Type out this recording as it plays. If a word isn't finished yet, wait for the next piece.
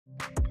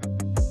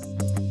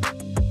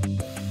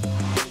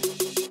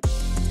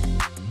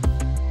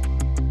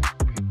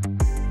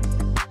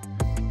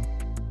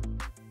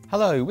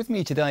Hello, with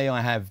me today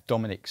I have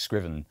Dominic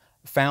Scriven,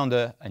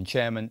 founder and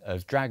chairman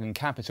of Dragon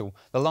Capital,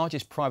 the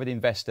largest private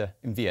investor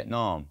in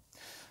Vietnam.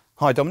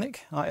 Hi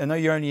Dominic, I know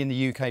you're only in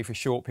the UK for a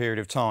short period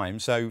of time,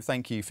 so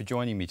thank you for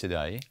joining me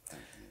today.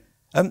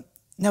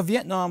 Now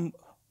Vietnam,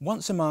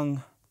 once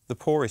among the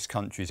poorest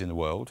countries in the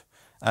world,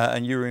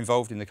 and you were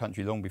involved in the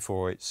country long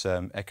before its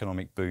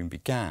economic boom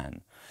began.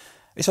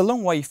 It's a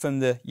long way from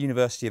the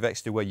University of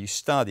Exeter where you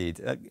studied.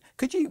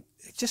 Could you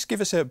just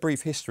give us a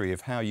brief history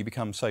of how you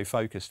become so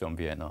focused on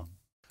Vietnam?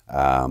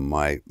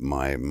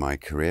 My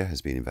career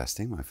has been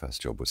investing. My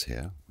first job was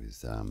here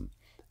with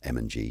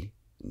M&G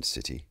in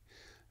City.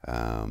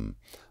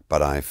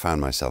 But I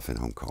found myself in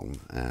Hong Kong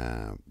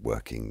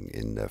working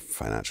in the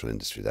financial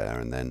industry there,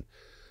 and then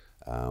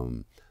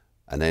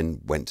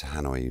went to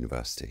Hanoi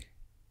University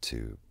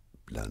to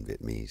learn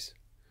Vietnamese,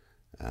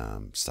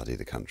 study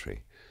the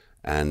country.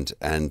 I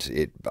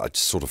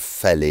sort of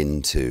fell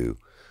into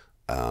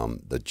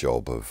the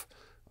job of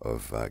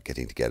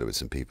getting together with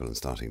some people and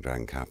starting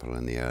Dragon Capital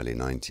in the early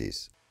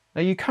 90s.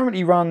 Now you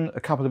currently run a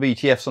couple of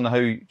ETFs on the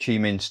Ho Chi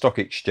Minh Stock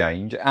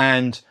Exchange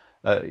and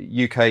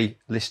UK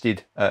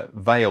listed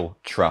Vale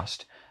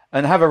Trust,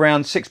 and have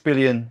around $6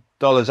 billion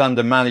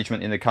under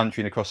management in the country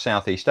and across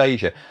Southeast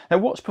Asia. Now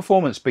what's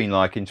performance been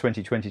like in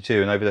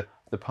 2022 and over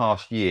the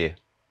past year?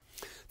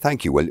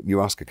 Thank you. Well,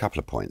 you ask a couple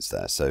of points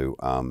there. So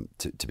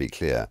to be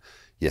clear,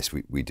 yes,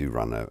 we do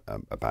run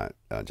about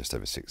just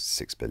over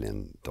 $6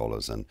 billion,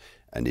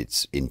 and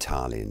it's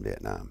entirely in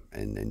Vietnam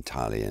and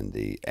entirely in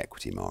the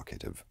equity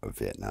market of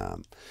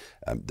Vietnam.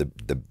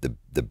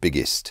 The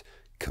biggest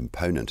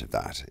component of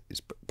that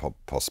is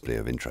possibly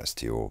of interest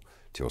to your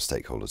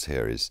stakeholders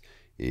here is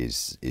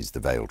the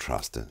Vale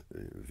Trust,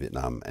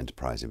 Vietnam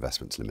Enterprise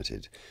Investments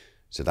Limited.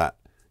 So that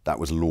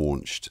was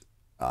launched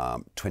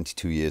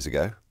 22 years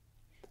ago.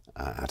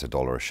 At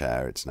 $1 a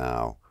share, it's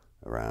now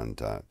around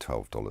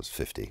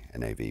 $12.50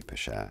 NAV per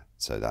share.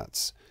 So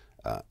that's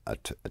a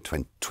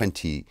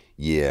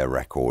 20-year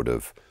record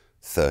of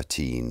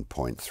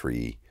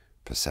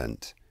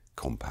 13.3%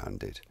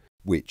 compounded,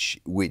 which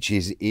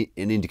is an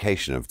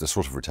indication of the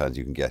sort of returns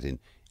you can get in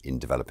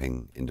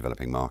developing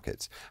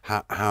markets.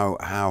 How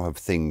have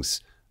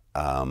things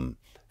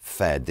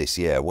fared this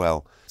year?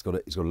 Well, it's got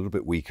a little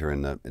bit weaker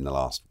in the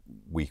last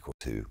week or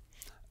two.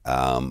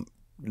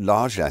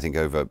 Largely, I think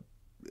over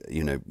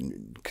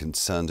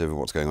concerns over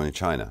what's going on in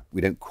China.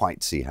 We don't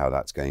quite see how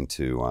that's going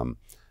to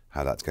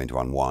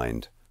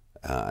unwind,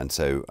 and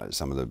so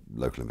some of the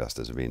local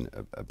investors have been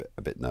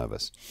a bit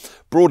nervous.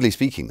 Broadly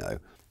speaking, though,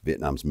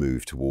 Vietnam's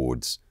move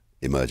towards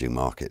emerging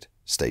market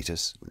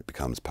status, when it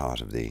becomes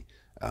part of the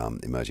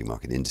emerging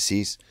market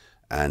indices,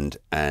 and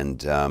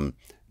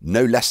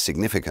no less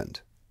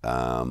significant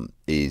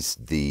is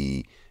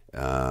the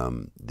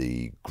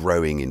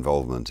growing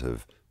involvement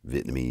of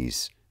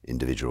Vietnamese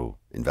individual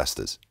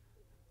investors.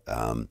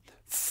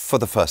 For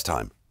the first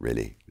time,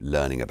 really,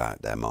 learning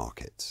about their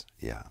markets,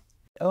 yeah.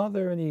 Are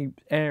there any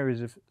areas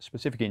of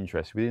specific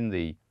interest within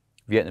the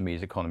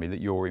Vietnamese economy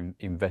that you're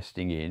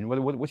investing in?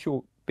 What's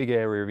your big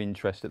area of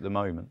interest at the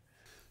moment?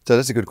 So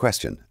that's a good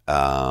question.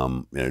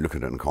 Looking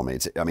at an economy,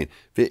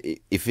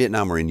 if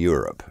Vietnam were in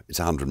Europe, it's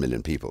 100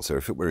 million people. So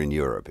if it were in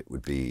Europe, it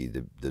would be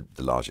the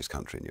largest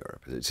country in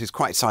Europe. It's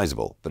quite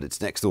sizable, but it's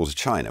next door to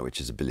China,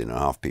 which is 1.5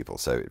 billion people.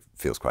 So it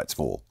feels quite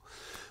small.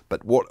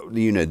 But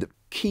the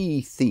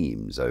key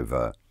themes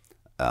over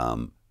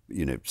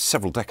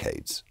several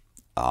decades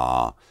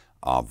are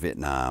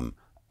Vietnam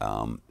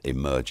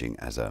emerging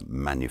as a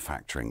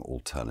manufacturing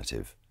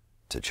alternative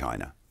to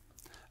China,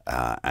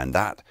 and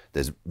that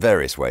there's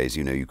various ways.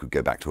 You could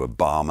go back to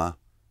Obama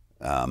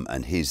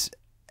and his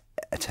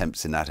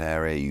attempts in that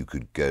area. You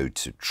could go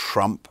to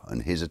Trump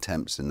and his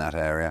attempts in that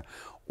area,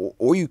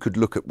 or you could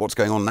look at what's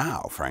going on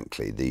now.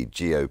 Frankly, the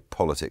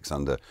geopolitics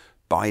under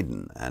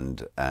Biden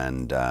and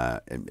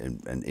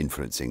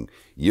influencing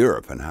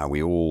Europe, and how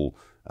we all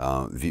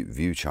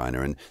view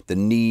China, and the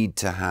need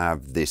to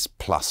have this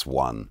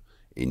 +1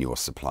 in your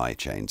supply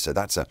chain. So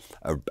that's a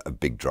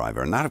big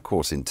driver, and that, of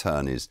course, in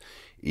turn is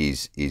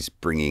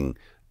bringing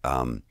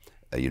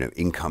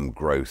income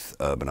growth,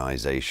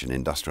 urbanization,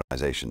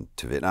 industrialization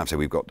to Vietnam. So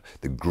we've got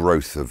the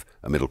growth of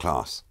a middle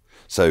class.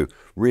 So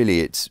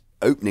really, it's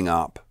opening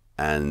up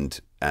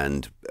and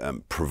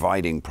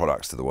providing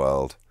products to the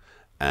world,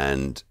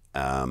 and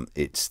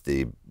it's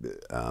the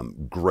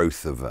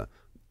growth of a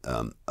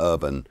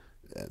urban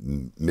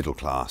middle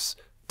class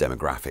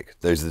demographic.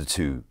 Those are the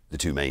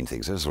two main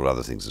things. There's sort of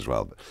other things as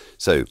well.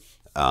 So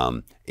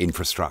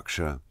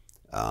infrastructure,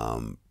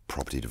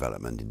 property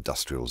development,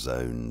 industrial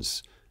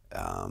zones,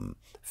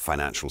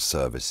 financial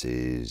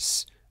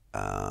services,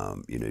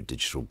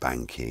 digital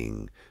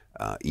banking,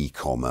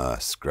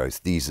 e-commerce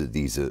growth. These are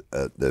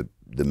the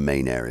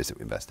main areas that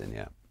we invest in.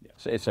 Yeah.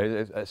 So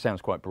it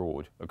sounds quite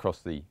broad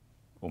across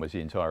almost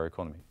the entire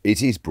economy.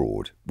 It is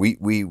broad.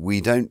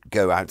 We don't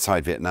go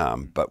outside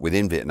Vietnam, but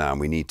within Vietnam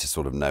we need to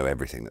sort of know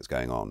everything that's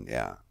going on.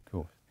 Yeah.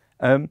 Cool.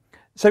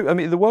 So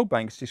the World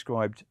Bank's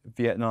described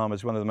Vietnam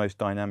as one of the most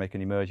dynamic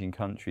and emerging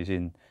countries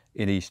in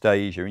East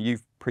Asia, and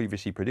you've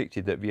previously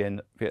predicted that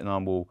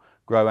Vietnam will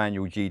grow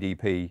annual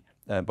GDP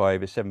by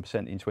over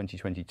 7% in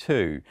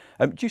 2022.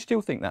 Do you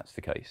still think that's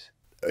the case?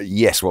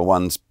 Yes, well,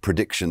 one's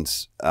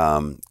predictions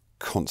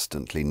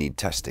constantly need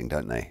testing,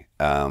 don't they?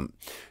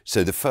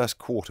 So the first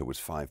quarter was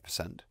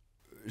 5%.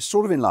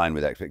 Sort of in line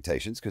with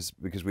expectations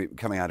because we're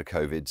coming out of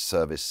COVID,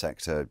 service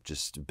sector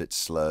just a bit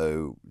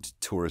slow,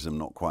 tourism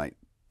not quite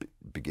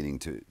beginning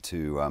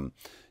to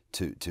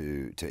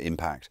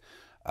impact,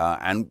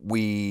 and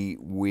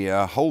we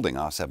are holding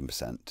our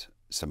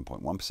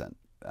 7.1%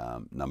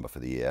 number for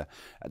the year.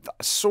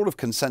 Sort of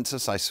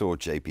consensus. I saw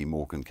JP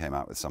Morgan came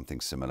out with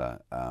something similar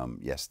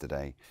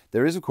yesterday.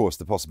 There is, of course,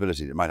 the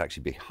possibility that it might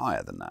actually be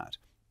higher than that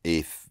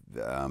if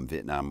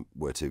Vietnam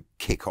were to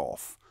kick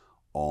off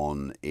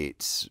on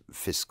its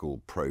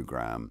fiscal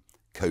program,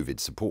 COVID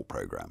support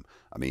program.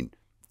 I mean,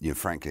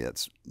 frankly,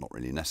 that's not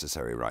really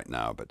necessary right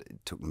now, but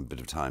it took them a bit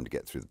of time to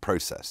get through the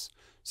process.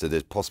 So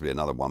there's possibly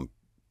another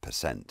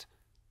 1%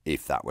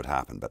 if that would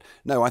happen. But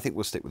no, I think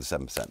we'll stick with the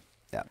 7%.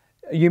 Yeah.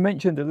 You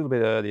mentioned a little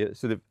bit earlier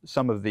sort of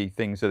some of the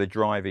things that are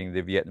driving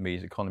the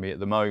Vietnamese economy at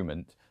the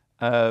moment.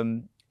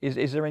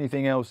 Is there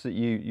anything else that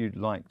you'd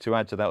like to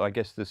add to that? I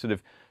guess the sort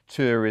of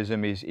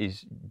tourism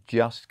is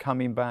just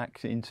coming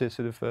back into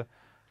sort of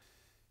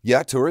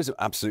Yeah, tourism,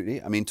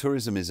 absolutely. I mean,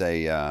 tourism is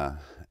in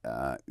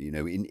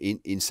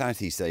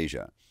Southeast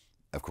Asia,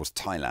 of course,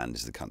 Thailand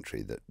is the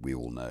country that we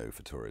all know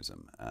for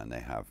tourism, and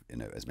they have,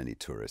 as many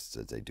tourists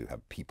as they do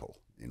have people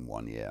in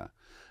 1 year.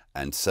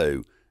 And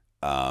so,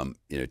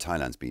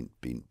 Thailand's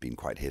been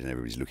quite hit, and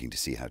everybody's looking to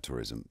see how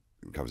tourism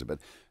recovers. But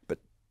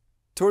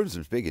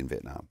tourism's big in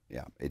Vietnam.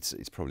 Yeah,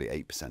 it's probably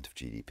 8% of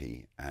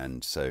GDP,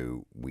 and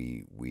so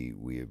we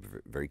are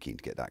very keen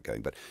to get that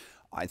going. But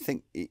I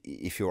think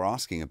if you're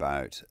asking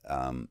about,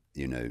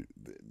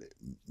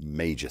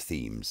 major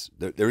themes,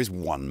 there is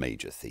one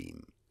major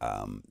theme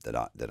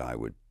that I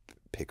would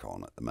pick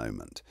on at the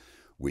moment,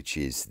 which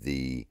is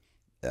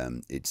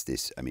it's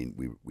this. I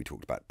mean, we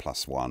talked about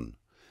 +1,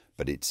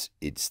 but it's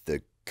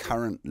the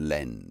current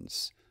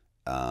lens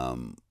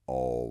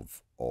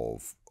of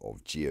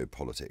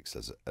geopolitics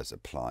as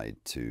applied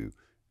to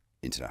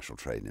international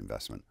trade and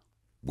investment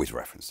with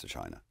reference to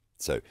China.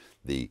 So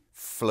the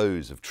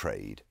flows of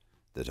trade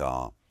that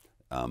are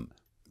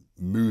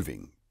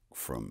moving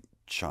from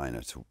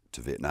China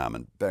to Vietnam,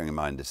 and bearing in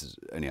mind this is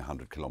only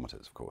 100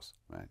 kilometers, of course,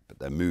 right? But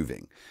they're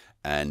moving,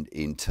 and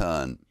in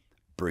turn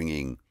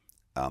bringing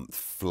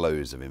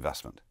flows of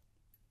investment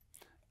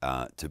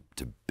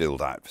to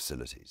build out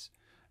facilities,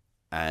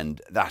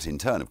 and that in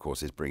turn, of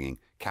course, is bringing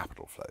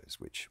capital flows,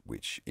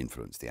 which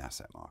influence the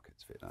asset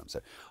markets of Vietnam. So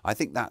I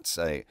think that's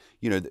as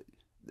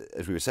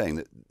we were saying,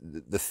 that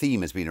the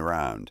theme has been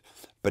around,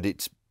 but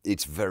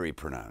it's very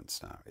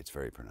pronounced now. It's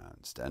very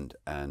pronounced, and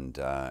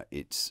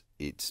it's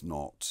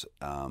not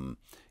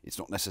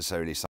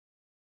necessarily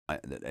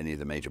something that any of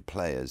the major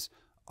players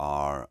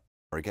are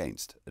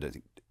against. I don't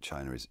think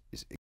China is.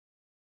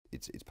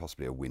 It's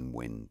possibly a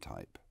win-win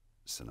type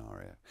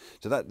scenario.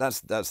 So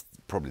that's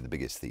probably the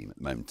biggest theme at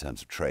the moment in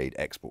terms of trade,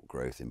 export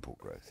growth, import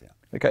growth. Yeah.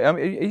 Okay. I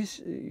mean,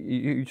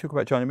 you talk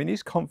about China. I mean,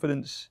 is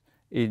confidence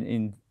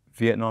in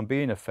Vietnam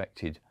being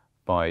affected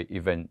by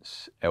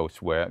events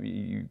elsewhere?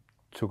 You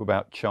talk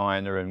about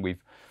China, and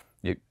we've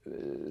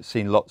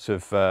seen lots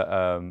of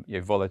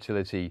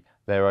volatility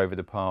there over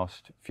the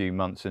past few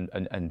months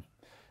and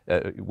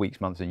weeks,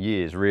 months and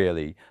years,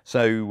 really.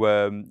 So,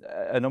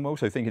 and I'm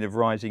also thinking of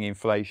rising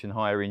inflation,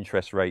 higher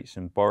interest rates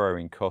and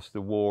borrowing costs,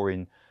 the war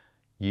in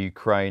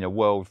Ukraine, a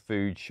world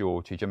food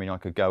shortage. I mean, I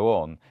could go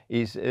on.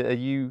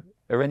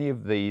 Are any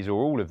of these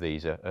or all of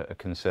these a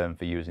concern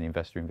for you as an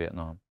investor in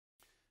Vietnam?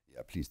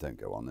 Yeah, please don't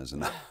go on. There's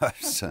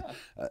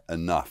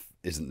enough,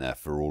 isn't there,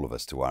 for all of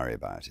us to worry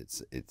about.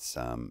 It's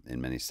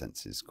in many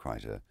senses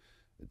quite a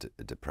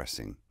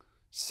depressing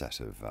set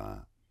of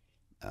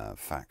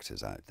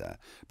factors out there.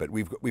 But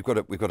we've got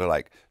to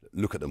like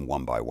look at them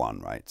one by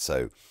one, right?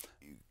 So,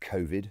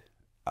 COVID,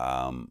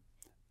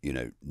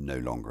 no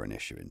longer an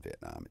issue in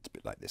Vietnam. It's a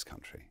bit like this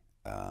country,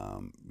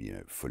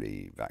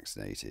 fully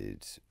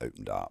vaccinated,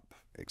 opened up,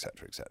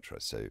 etc., etc.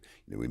 So,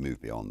 we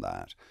move beyond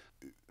that.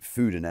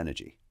 Food and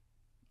energy.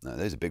 No,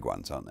 those are big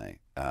ones, aren't they?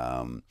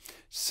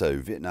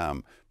 So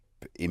Vietnam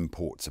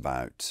imports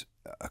about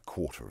a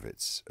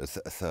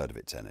third of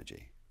its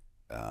energy,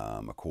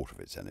 a quarter of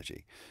its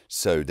energy.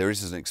 So there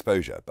is an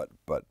exposure, but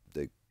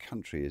the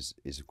country is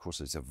of course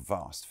it's a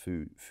vast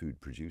food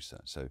producer.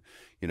 So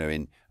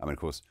of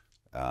course,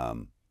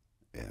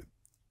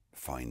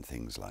 fine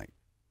things like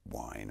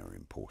wine are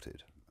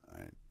imported,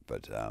 right?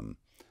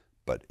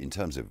 But in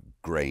terms of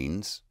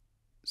grains,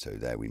 so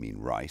there we mean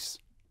rice,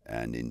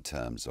 and in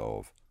terms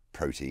of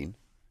protein,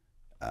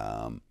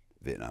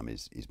 Vietnam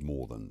is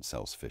more than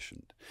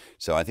self-sufficient.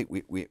 So I think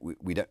we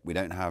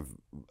don't have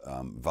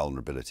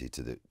vulnerability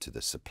to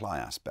the supply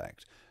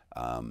aspect,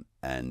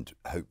 and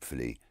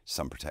hopefully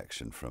some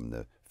protection from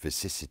the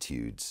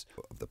vicissitudes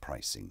of the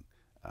pricing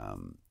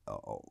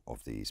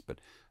of these.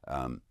 But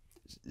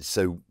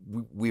so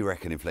we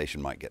reckon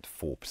inflation might get to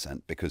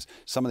 4%, because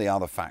some of the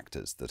other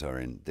factors that are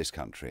in this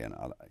country, and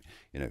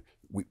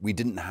we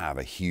didn't have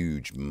a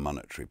huge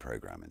monetary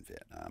program in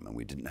Vietnam, and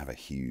we didn't have a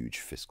huge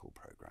fiscal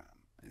program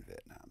in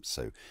Vietnam.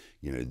 So,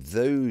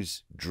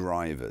 those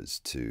drivers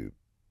to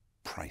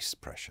price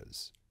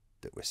pressures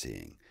that we're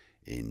seeing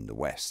in the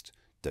West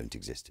don't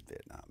exist in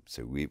Vietnam.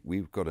 So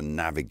we've got to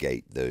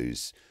navigate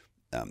those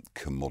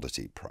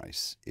commodity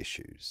price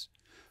issues.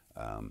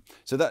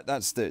 So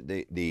that's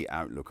the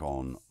outlook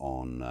on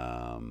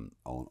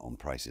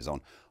prices.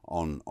 On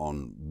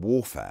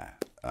warfare,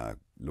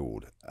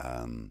 Lord,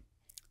 I'm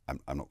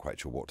not quite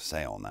sure what to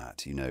say on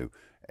that.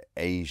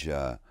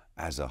 Asia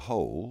as a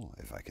whole,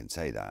 if I can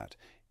say that,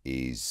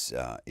 is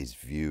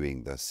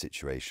viewing the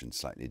situation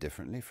slightly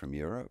differently from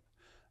Europe.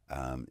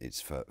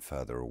 It's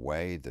further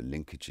away. The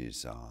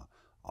linkages are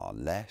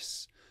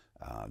less.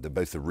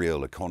 Both the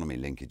real economy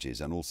linkages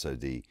and also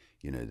the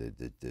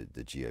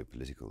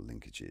geopolitical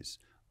linkages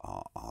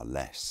are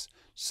less.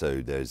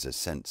 So there's a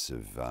sense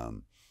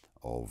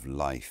of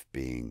life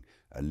being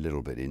a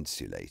little bit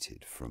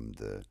insulated from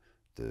the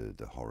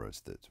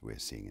horrors that we're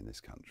seeing in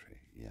this country.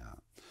 Yeah.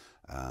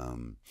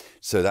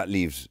 So that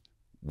leaves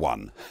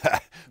one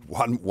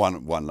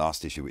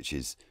last issue, which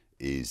is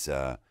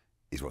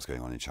what's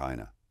going on in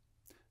China.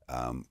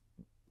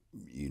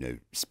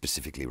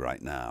 Specifically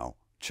right now,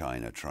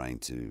 China trying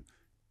to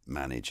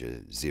manage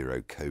a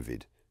zero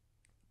COVID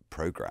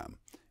program.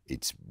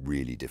 It's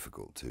really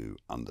difficult to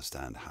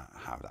understand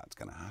how that's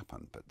going to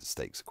happen, but the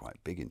stakes are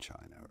quite big in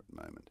China at the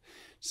moment.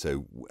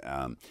 So,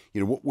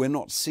 we're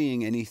not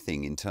seeing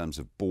anything in terms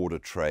of border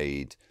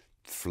trade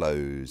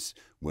flows.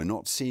 We're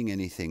not seeing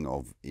anything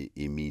of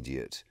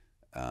immediate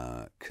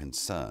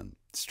concern,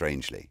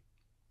 strangely,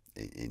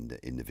 in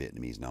the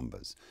Vietnamese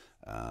numbers.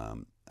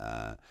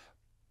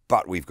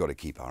 But we've got to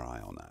keep our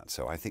eye on that.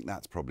 So I think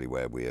that's probably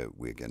where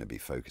we're going to be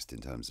focused in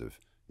terms of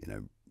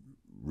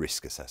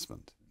risk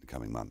assessment in the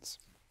coming months.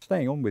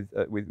 Staying on with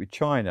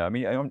China, I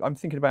mean, I'm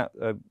thinking about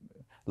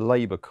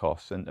labour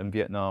costs and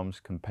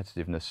Vietnam's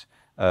competitiveness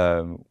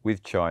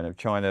with China.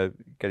 China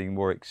getting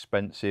more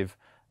expensive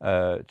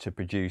to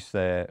produce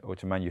there or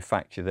to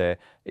manufacture there.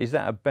 Is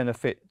that a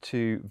benefit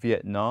to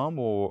Vietnam,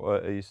 or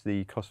is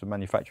the cost of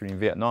manufacturing in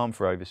Vietnam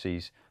for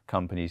overseas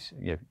companies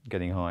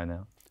getting higher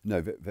now?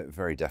 No,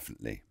 very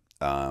definitely.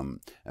 I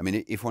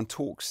mean, if one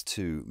talks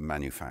to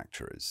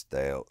manufacturers,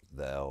 they'll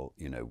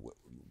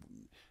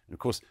of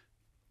course,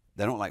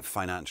 they're not like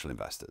financial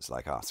investors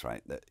like us,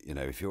 right? That,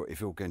 if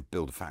you're going to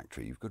build a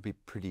factory, you've got to be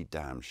pretty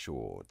damn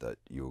sure that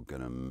you're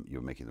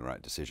making the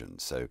right decision.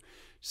 So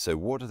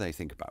what do they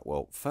think about?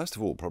 Well, first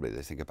of all, probably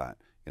they think about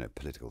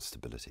political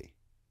stability,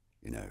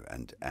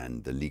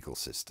 and the legal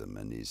system,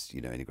 and is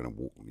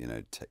anyone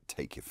going to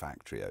take your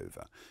factory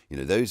over?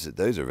 Those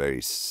are a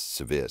very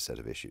severe set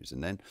of issues.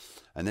 And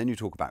then you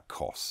talk about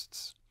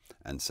costs,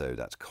 and so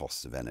that's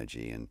costs of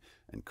energy and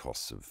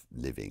costs of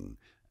living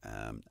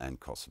and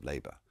costs of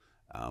labour.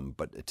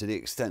 But to the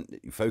extent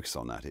that you focus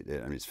on that,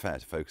 it's fair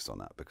to focus on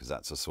that because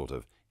that's a sort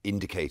of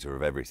indicator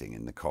of everything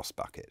in the cost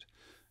bucket.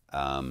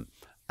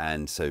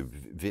 And so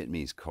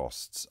Vietnamese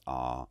costs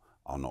are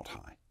not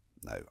high.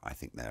 No, I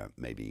think they're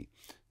maybe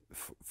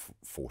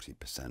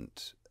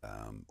 40%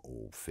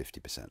 or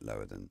 50%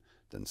 lower than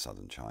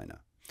southern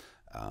China.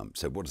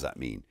 So what does that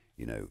mean?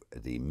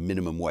 The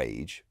minimum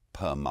wage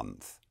per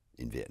month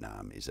in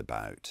Vietnam is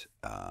about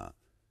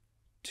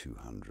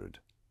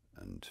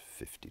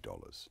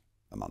 $250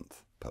 a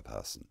month per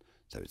person.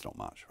 So it's not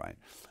much, right?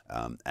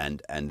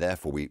 And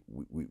therefore we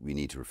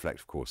need to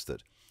reflect, of course,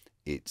 that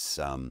it's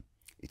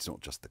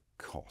not just the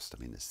cost. I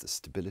mean, there's the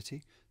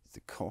stability, the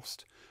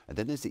cost, and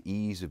then there's the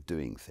ease of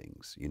doing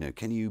things.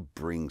 Can you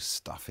bring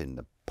stuff in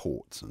the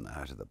ports and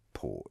out of the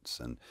ports,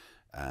 and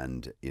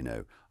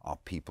are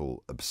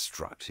people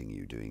obstructing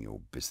you doing your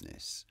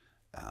business?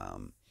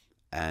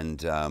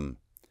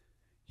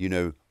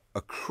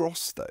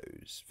 Across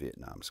those,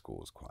 Vietnam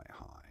scores quite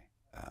high,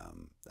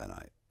 and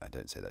I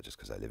don't say that just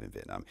because I live in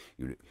Vietnam.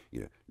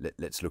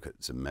 Let's look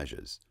at some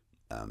measures.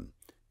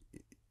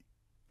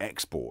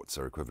 Exports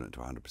are equivalent to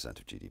 100%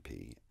 of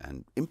GDP,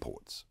 and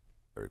imports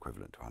are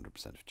equivalent to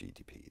 100% of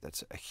GDP.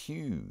 That's a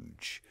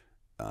huge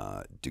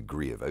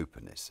degree of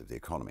openness of the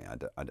economy.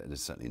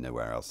 There's certainly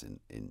nowhere else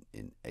in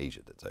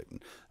Asia that's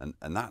open,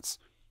 and that's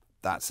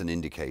an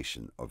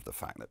indication of the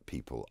fact that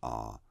people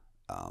are,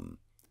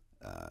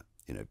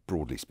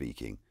 broadly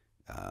speaking,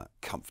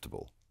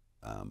 comfortable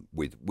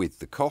with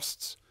the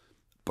costs,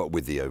 but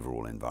with the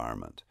overall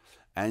environment.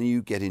 And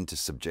you get into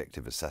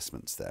subjective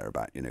assessments there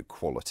about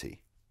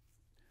quality.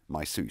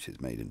 My suit is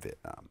made in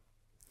Vietnam.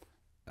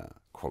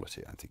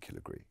 Quality, I think you'll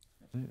agree.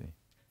 Absolutely.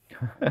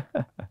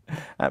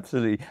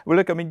 Absolutely. Well,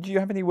 look, I mean, do you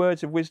have any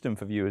words of wisdom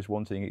for viewers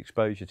wanting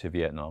exposure to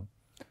Vietnam?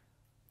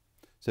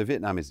 So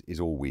Vietnam is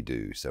all we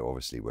do, so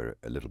obviously we're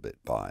a little bit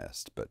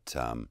biased, but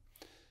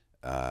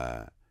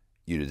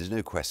there's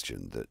no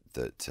question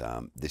that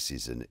this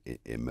is an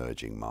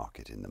emerging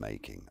market in the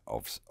making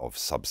of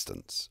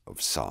substance,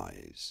 of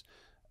size,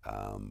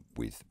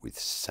 with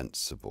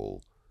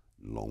sensible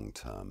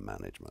long-term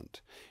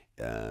management.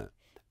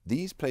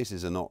 These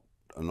places are not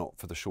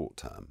for the short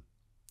term.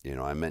 You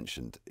know, I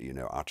mentioned, you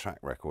know, our track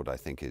record, I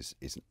think, is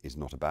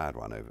not a bad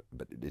one,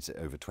 but it's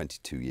over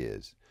 22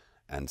 years.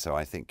 And so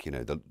I think, you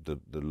know, the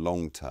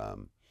long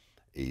term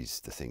is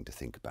the thing to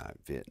think about.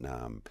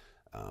 Vietnam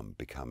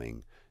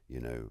becoming,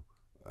 you know,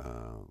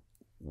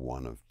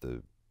 one of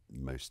the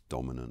most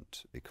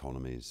dominant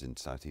economies in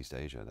Southeast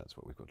Asia. That's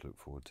what we've got to look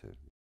forward to.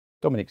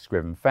 Dominic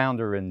Scriven,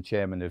 founder and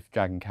chairman of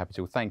Dragon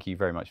Capital, thank you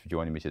very much for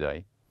joining me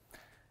today.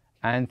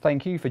 And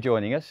thank you for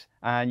joining us.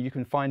 And you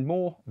can find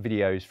more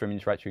videos from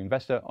Interactive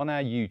Investor on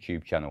our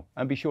YouTube channel,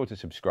 and be sure to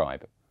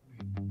subscribe.